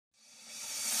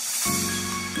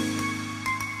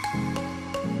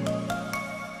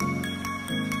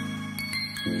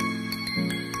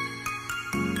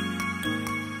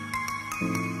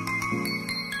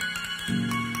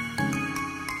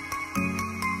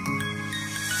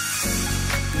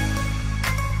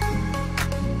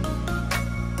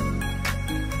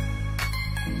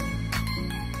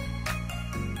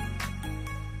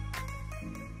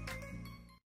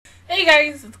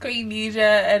Hey guys, it's Queendija,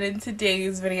 and in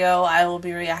today's video, I will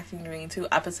be reacting to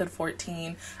episode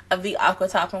 14 of the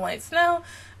Aquatope and White Snow.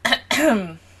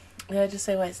 Did I just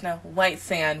say White Snow? White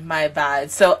Sand, my bad.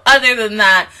 So other than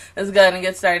that, let's go ahead and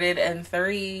get started in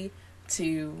 3,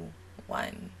 2,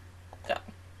 1, go.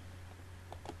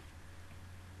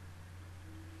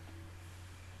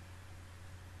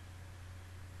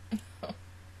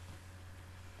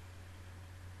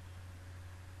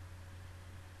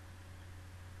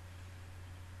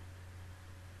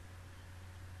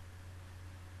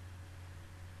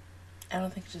 I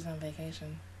don't think she's on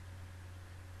vacation.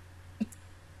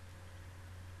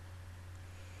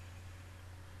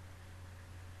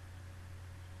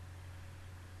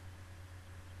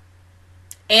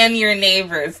 And your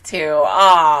neighbors too.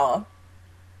 Oh.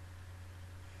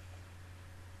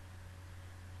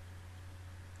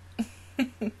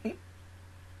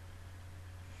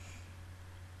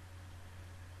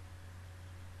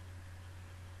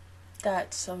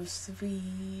 That's so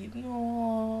sweet.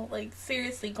 No, like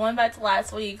seriously, going back to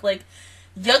last week, like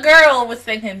your girl was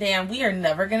thinking, damn, we are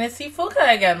never gonna see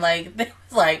Fuka again. Like they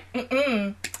was like,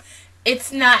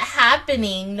 it's not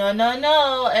happening. No, no,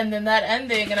 no. And then that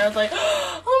ending, and I was like,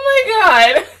 oh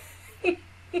my god.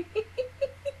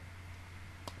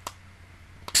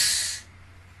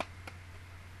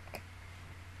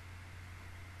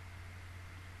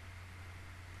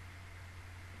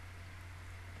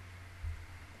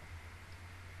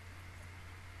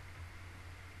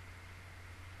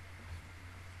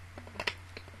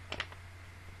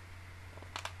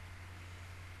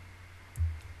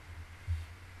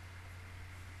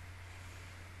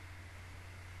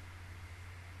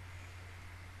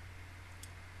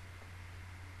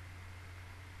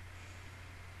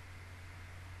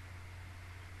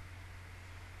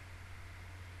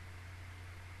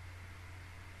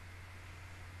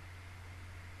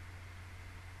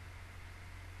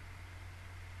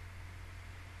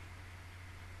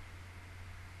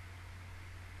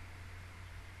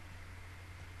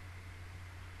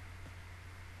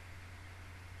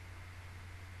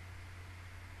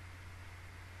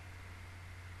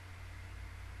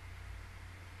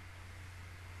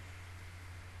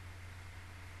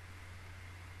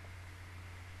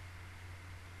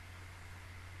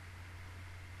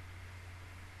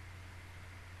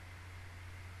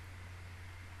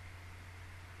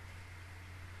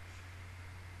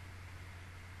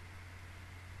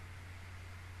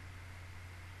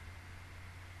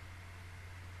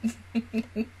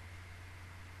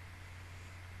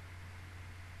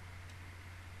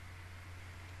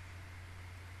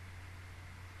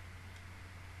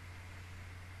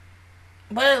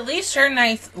 But at least you're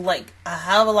nice, like a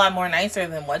hell of a lot more nicer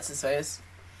than what's his face.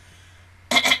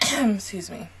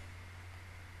 Excuse me.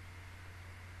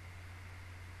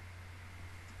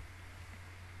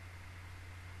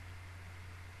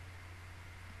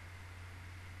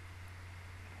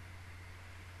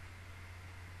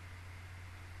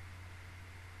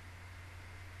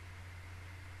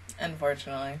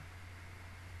 Unfortunately.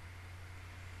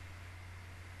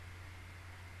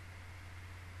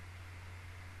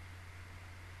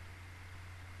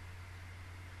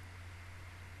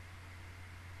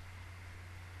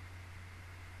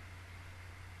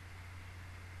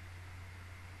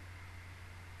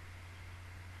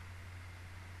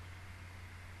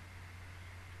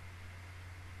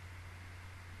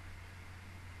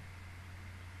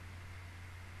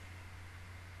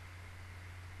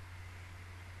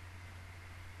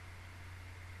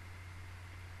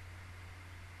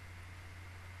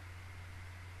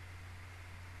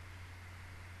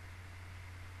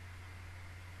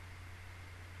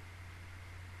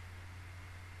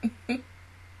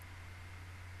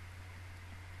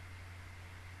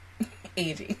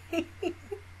 Easy.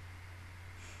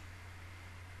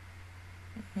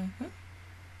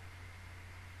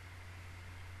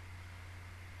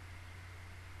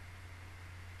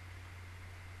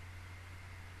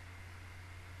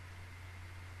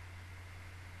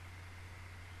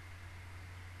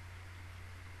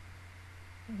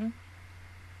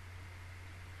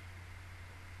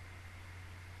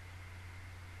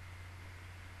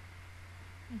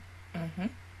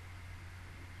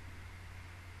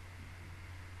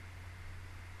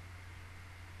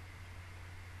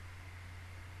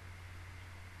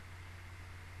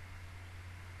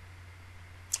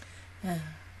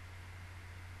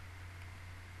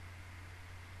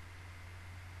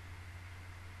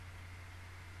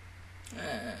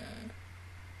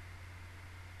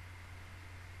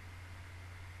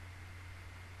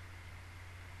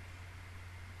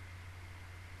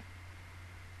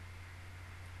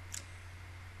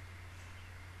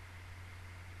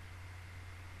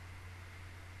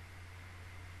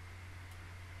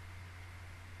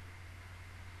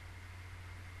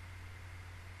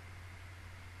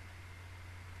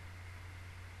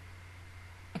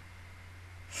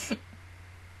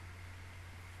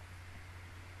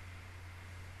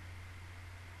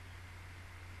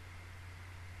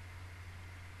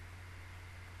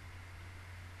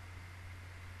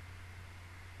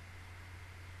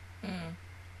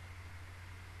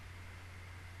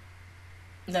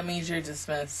 That means you're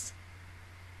dismissed.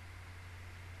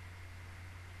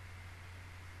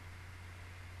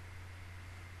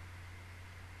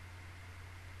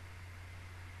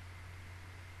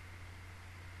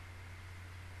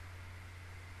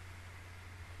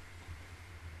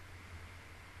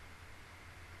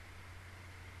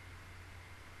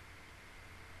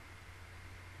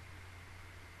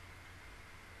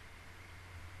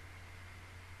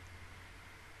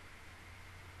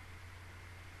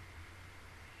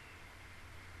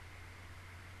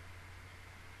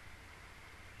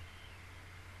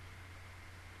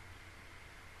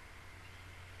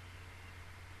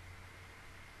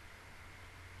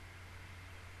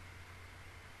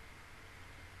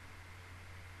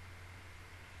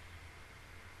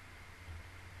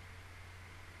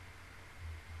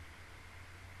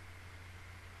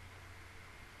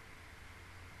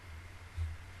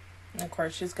 And of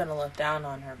course, she's gonna look down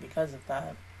on her because of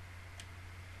that.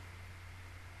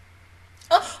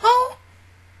 Oh! Oh!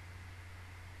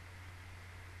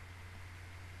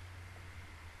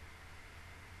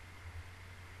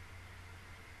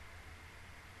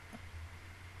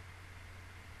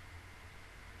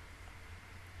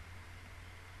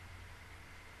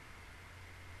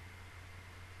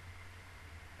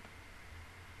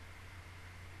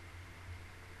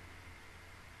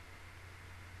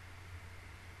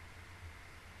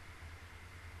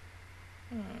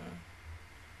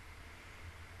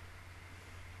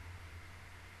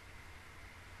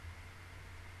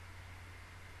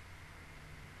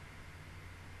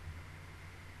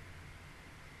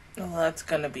 Well, that's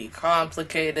gonna be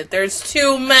complicated. There's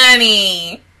too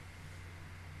many!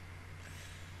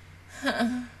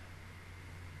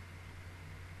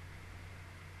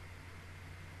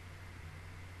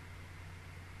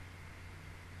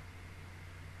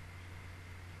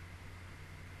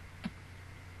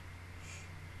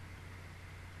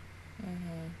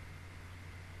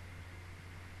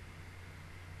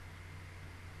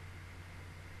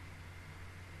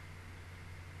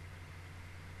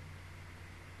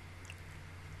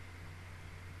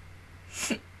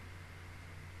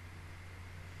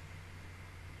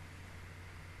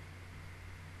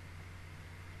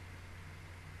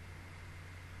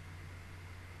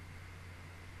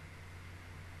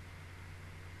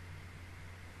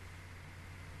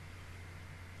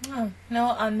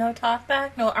 Oh, no talk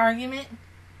back, no argument.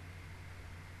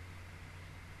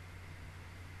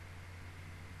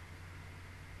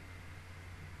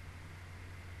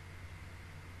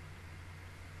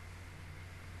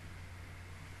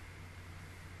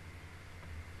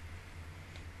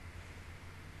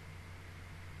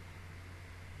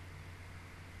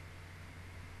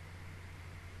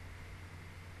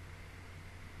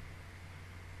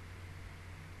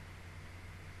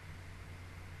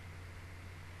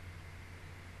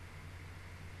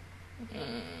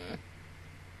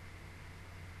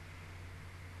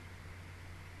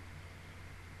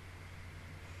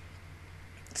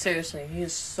 Seriously, he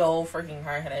is so freaking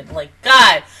hard-headed. Like,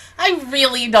 God, I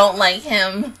really don't like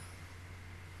him.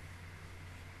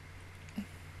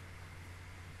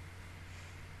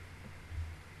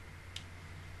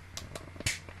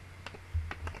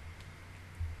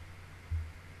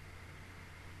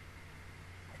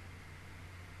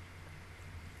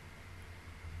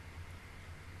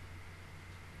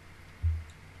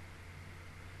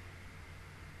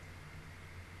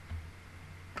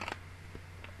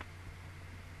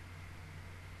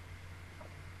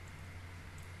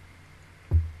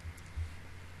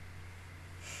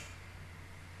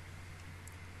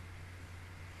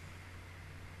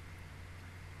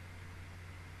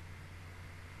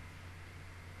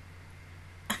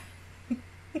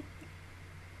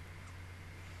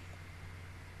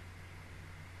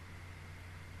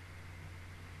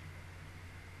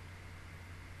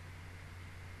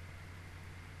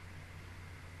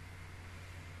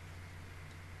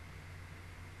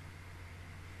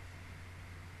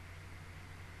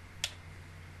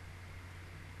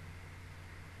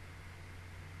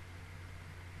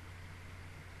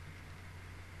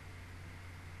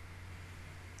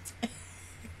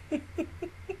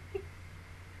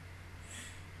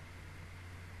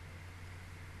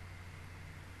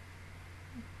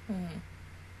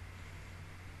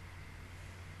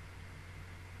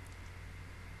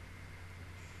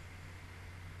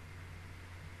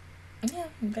 Yeah,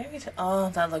 very. Oh,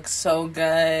 that looks so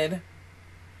good.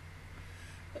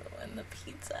 Oh, and the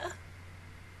pizza.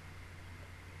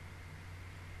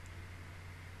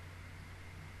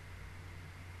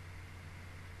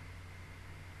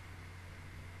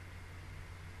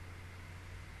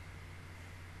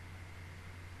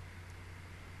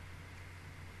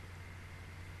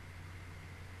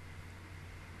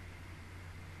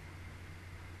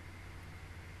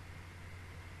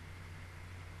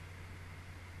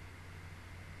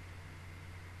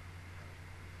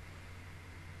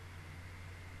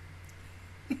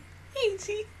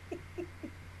 KG.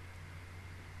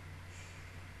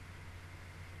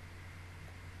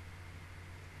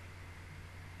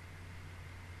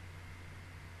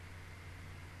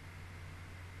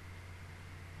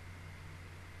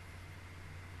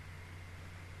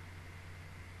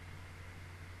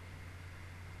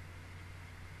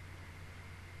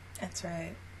 That's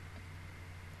right.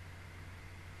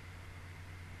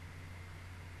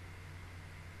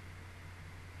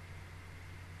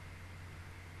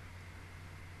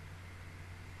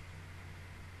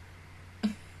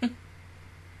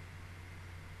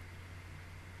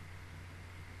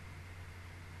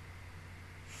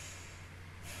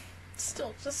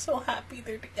 Still just so happy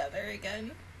they're together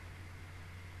again.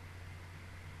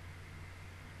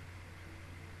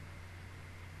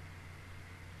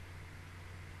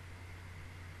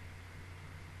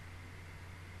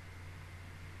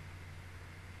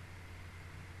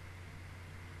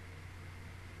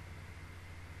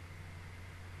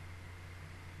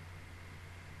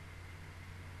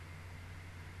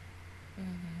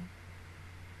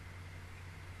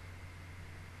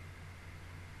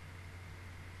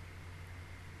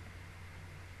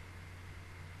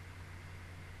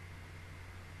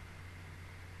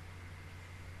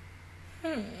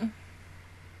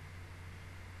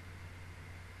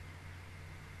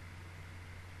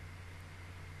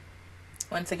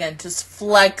 Once again, just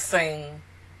flexing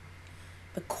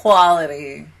the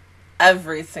quality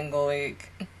every single week.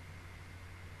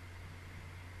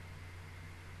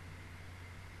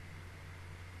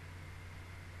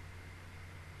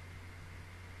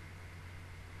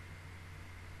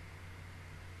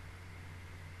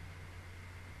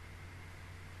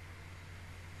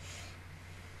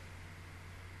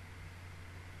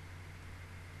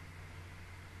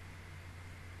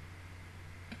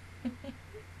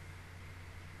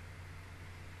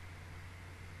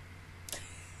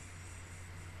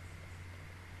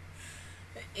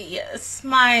 Yeah,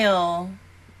 smile.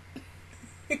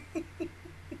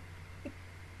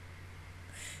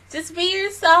 Just be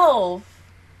yourself.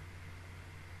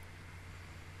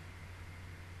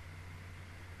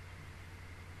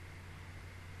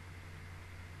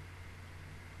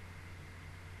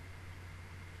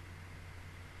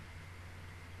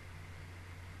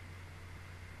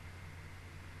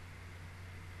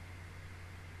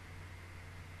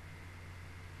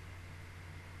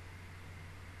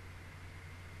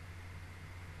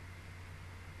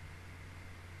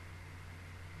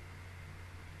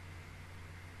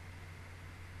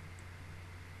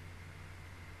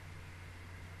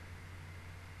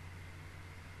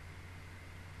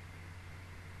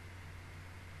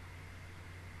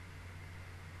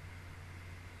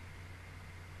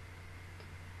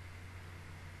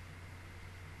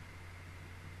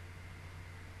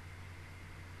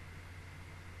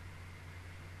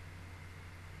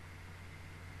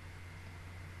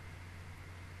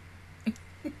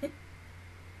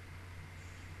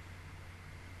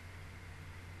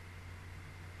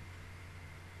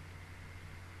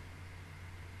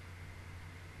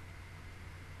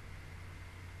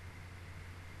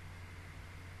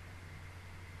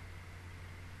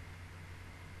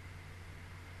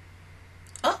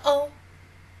 Uh-oh.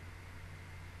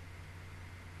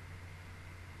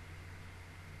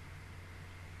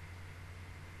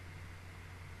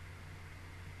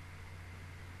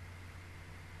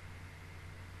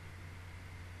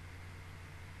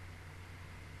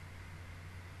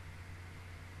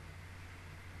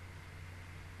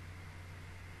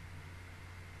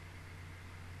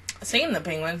 Seeing the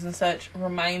penguins and such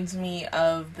reminds me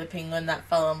of the penguin that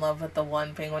fell in love with the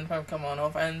one penguin from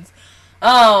Kimono Friends.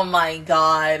 Oh my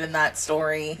god, in that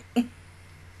story.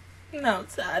 How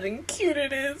sad and cute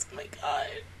it is. Oh my god.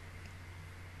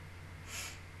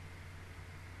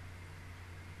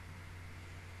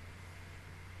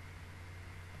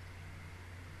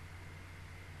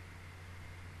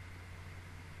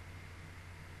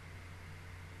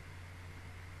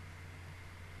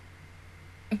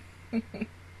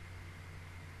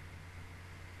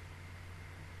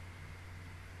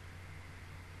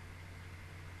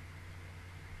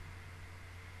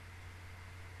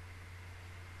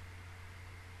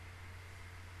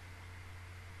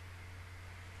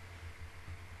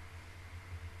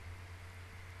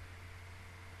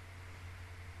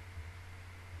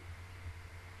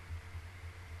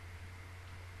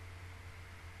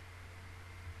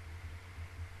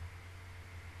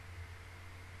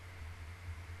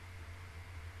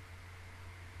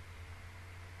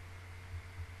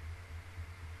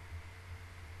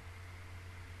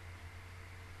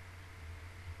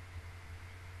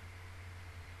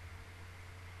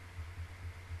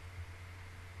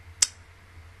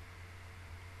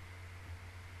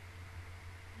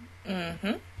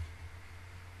 Mm-hmm.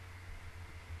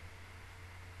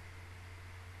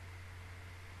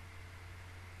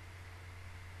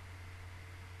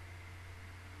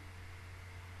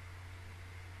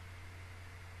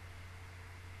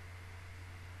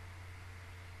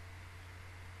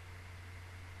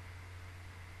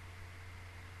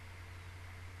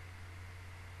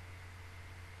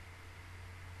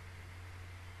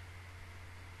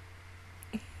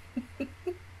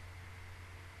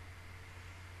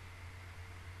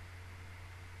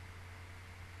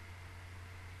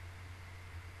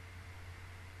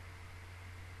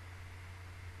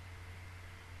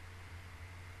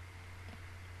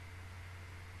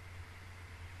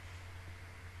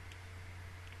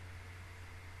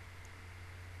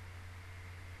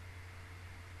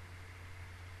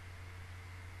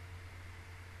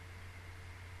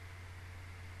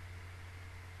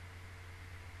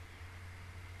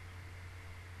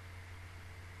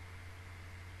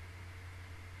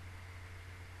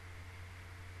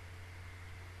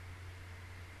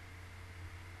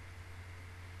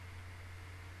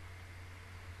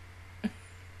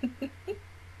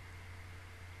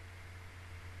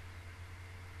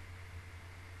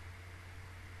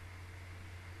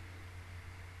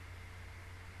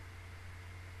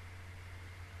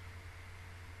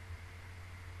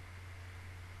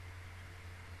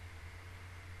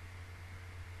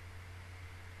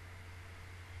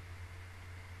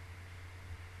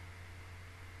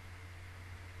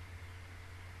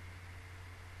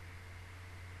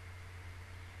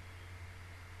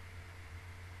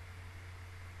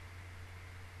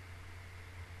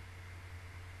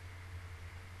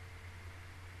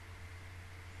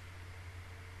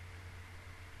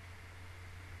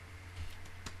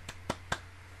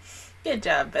 Good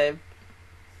job, babe.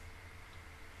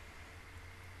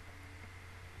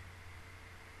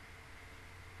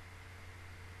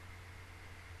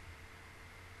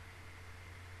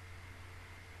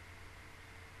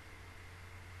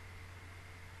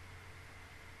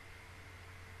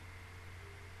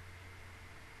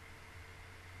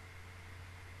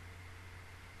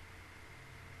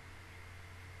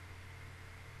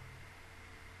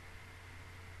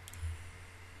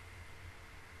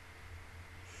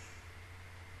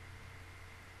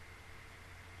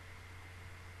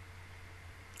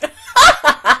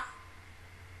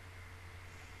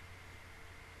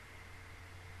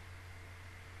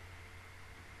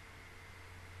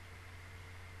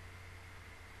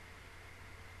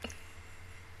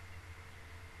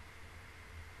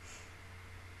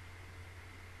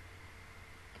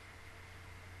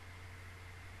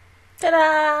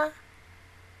 Ta-da!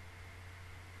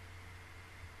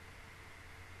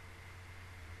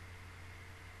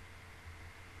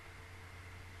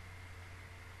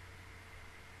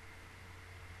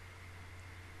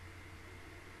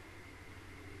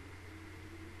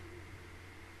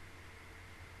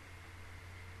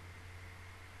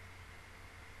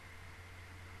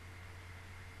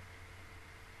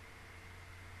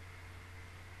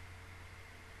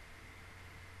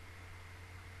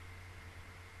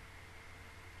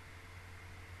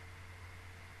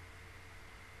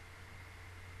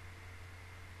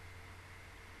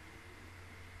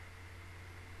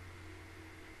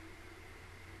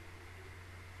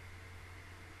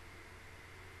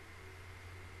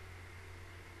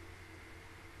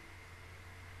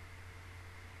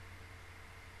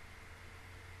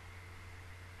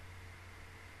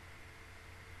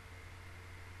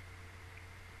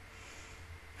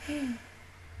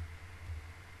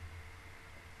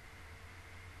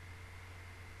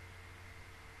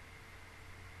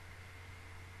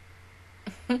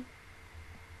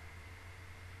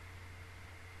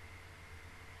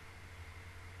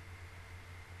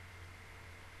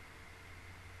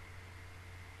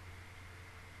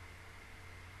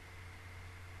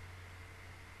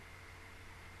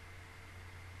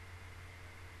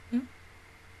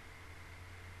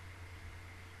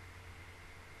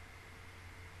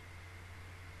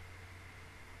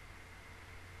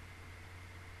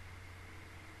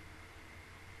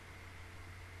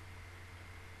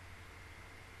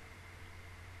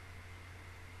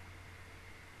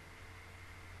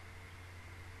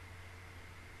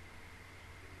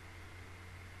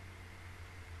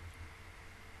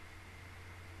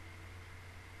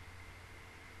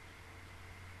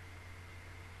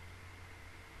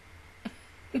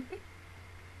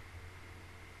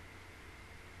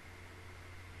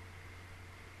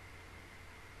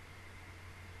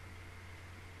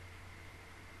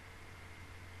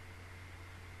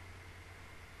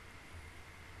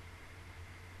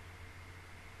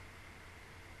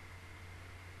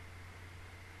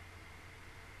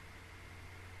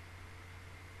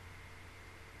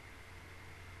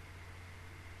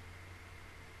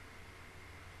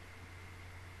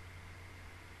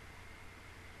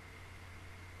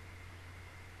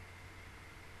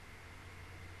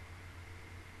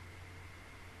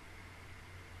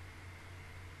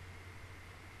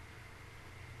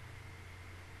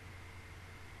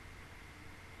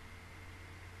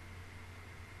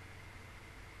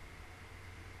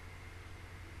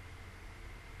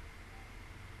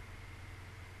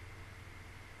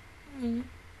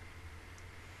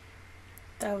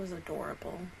 That was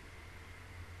adorable.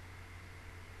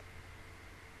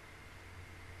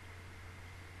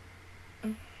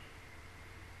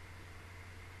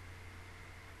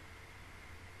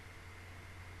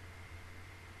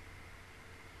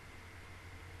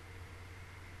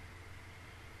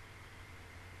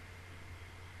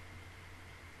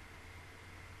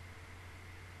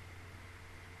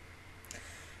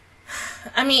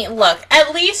 I mean, look,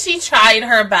 at least she tried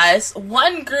her best.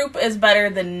 One group is better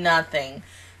than nothing.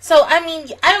 So, I mean,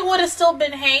 I would have still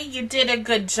been, hey, you did a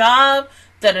good job,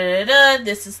 da-da-da-da,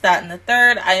 this is that and the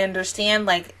third. I understand,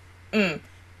 like,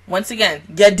 once again,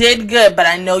 you did good, but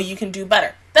I know you can do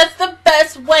better. That's the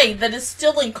best way. That is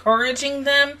still encouraging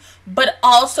them, but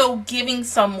also giving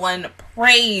someone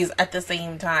praise at the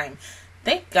same time.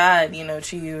 Thank God, you know,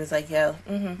 Chiyu was like, yeah,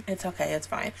 it's okay, it's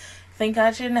fine. Thank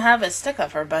God she didn't have a stick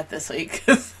up her butt this week,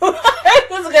 because I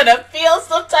was going to feel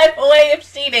some type of way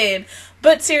if she did.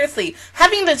 But seriously,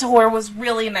 having the tour was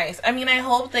really nice. I mean, I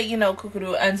hope that, you know,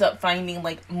 Kukuru ends up finding,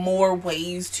 like, more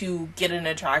ways to get an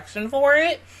attraction for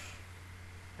it.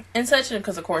 And such,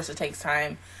 because, of course, it takes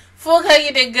time. Fuka,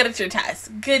 you did good at your test.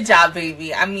 Good job,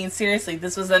 baby. I mean, seriously,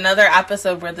 this was another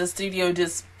episode where the studio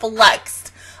just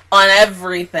flexed on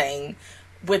everything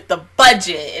with the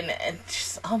budget, and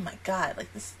just, oh my god,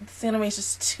 like, this anime is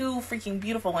just too freaking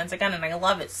beautiful once again, and I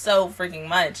love it so freaking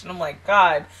much, and I'm like,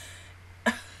 god,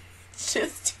 it's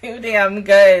just too damn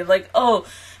good. Like, oh,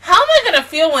 how am I gonna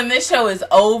feel when this show is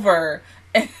over?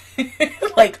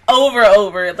 Like,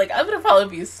 over. Like, I'm gonna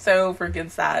probably be so freaking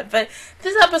sad, but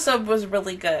this episode was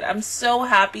really good. I'm so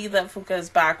happy that Fuka is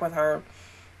back with her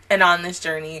and on this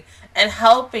journey and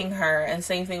helping her, and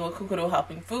same thing with Kukuru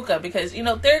helping Fuka, because, you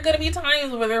know, there are going to be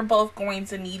times where they're both going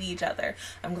to need each other.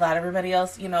 I'm glad everybody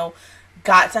else, you know,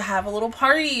 got to have a little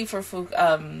party for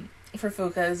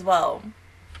Fuka as well.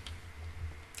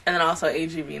 And then also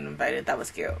AG being invited. That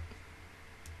was cute.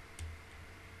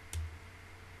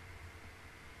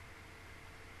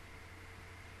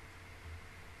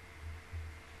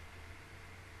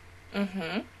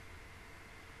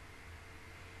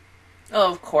 Oh,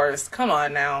 of course. Come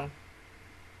on now.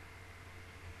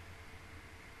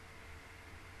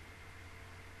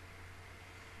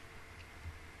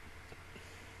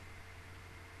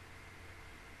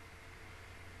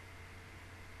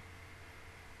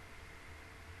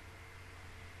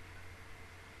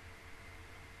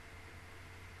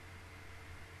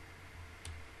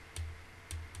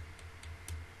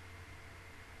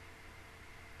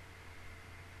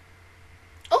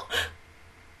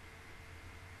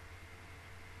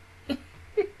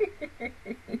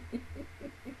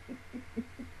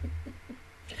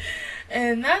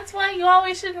 And that's why you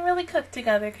always shouldn't really cook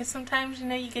together, because sometimes, you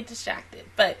know, you get distracted.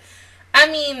 But, I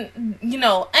mean, you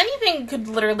know, anything could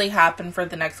literally happen for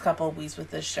the next couple of weeks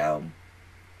with this show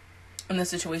and the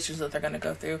situations that they're going to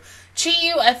go through.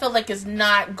 Chiyu, I feel like, is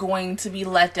not going to be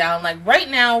let down. Like, right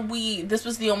now, this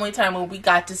was the only time when we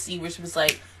got to see where she was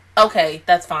like, okay,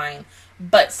 that's fine.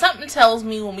 But something tells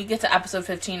me when we get to episode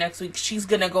 15 next week, she's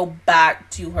going to go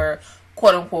back to her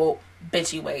quote-unquote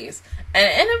bitchy ways. And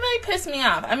it may piss me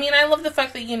off. I mean, I love the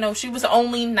fact that, you know, she was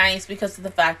only nice because of the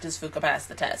fact is Fuka passed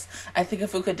the test. I think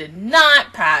if Fuka did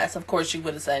not pass, of course she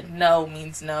would have said, no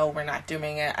means no, we're not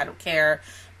doing it, I don't care.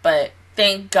 But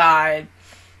thank God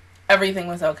everything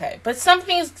was okay. But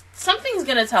something's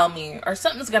gonna tell me, or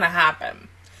something's gonna happen,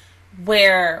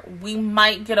 where we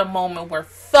might get a moment where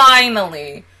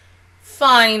finally,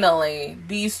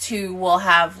 these two will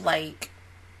have, like,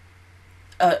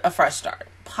 a fresh start.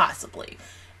 Possibly.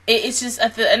 It's just,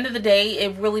 at the end of the day,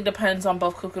 it really depends on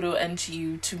both Kukuru and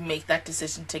Chiyu to make that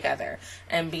decision together.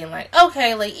 And being like,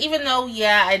 okay, like, even though,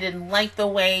 yeah, I didn't like the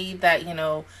way that, you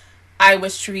know, I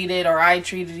was treated, or I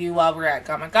treated you while we were at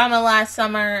Gama Gama last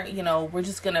summer, you know, we're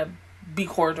just gonna be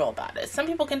cordial about it. Some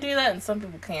people can do that, and some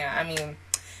people can't. I mean,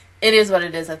 it is what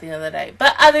it is at the end of the day.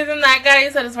 But other than that,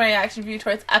 guys, that is my reaction view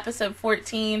towards episode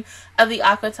 14 of the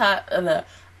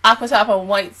Aquatope on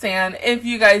White Sand. If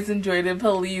you guys enjoyed it,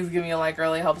 please give me a like. It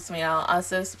really helps me out.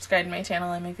 Also, subscribe to my channel.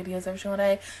 I make videos every single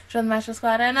day. Join the Master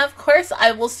Squad. And of course,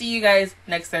 I will see you guys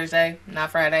next Thursday,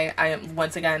 not Friday. I am,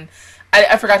 once again,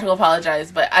 I forgot to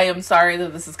apologize, but I am sorry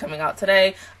that this is coming out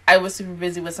today. I was super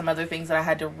busy with some other things that I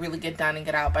had to really get done and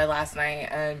get out by last night.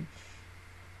 And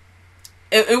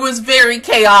it was very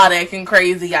chaotic and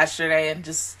crazy yesterday. And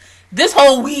just, this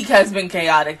whole week has been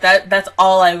chaotic. That's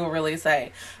all I will really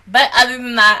say. But other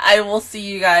than that, I will see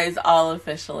you guys all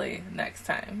officially next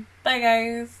time. Bye,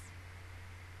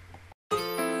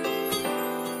 guys.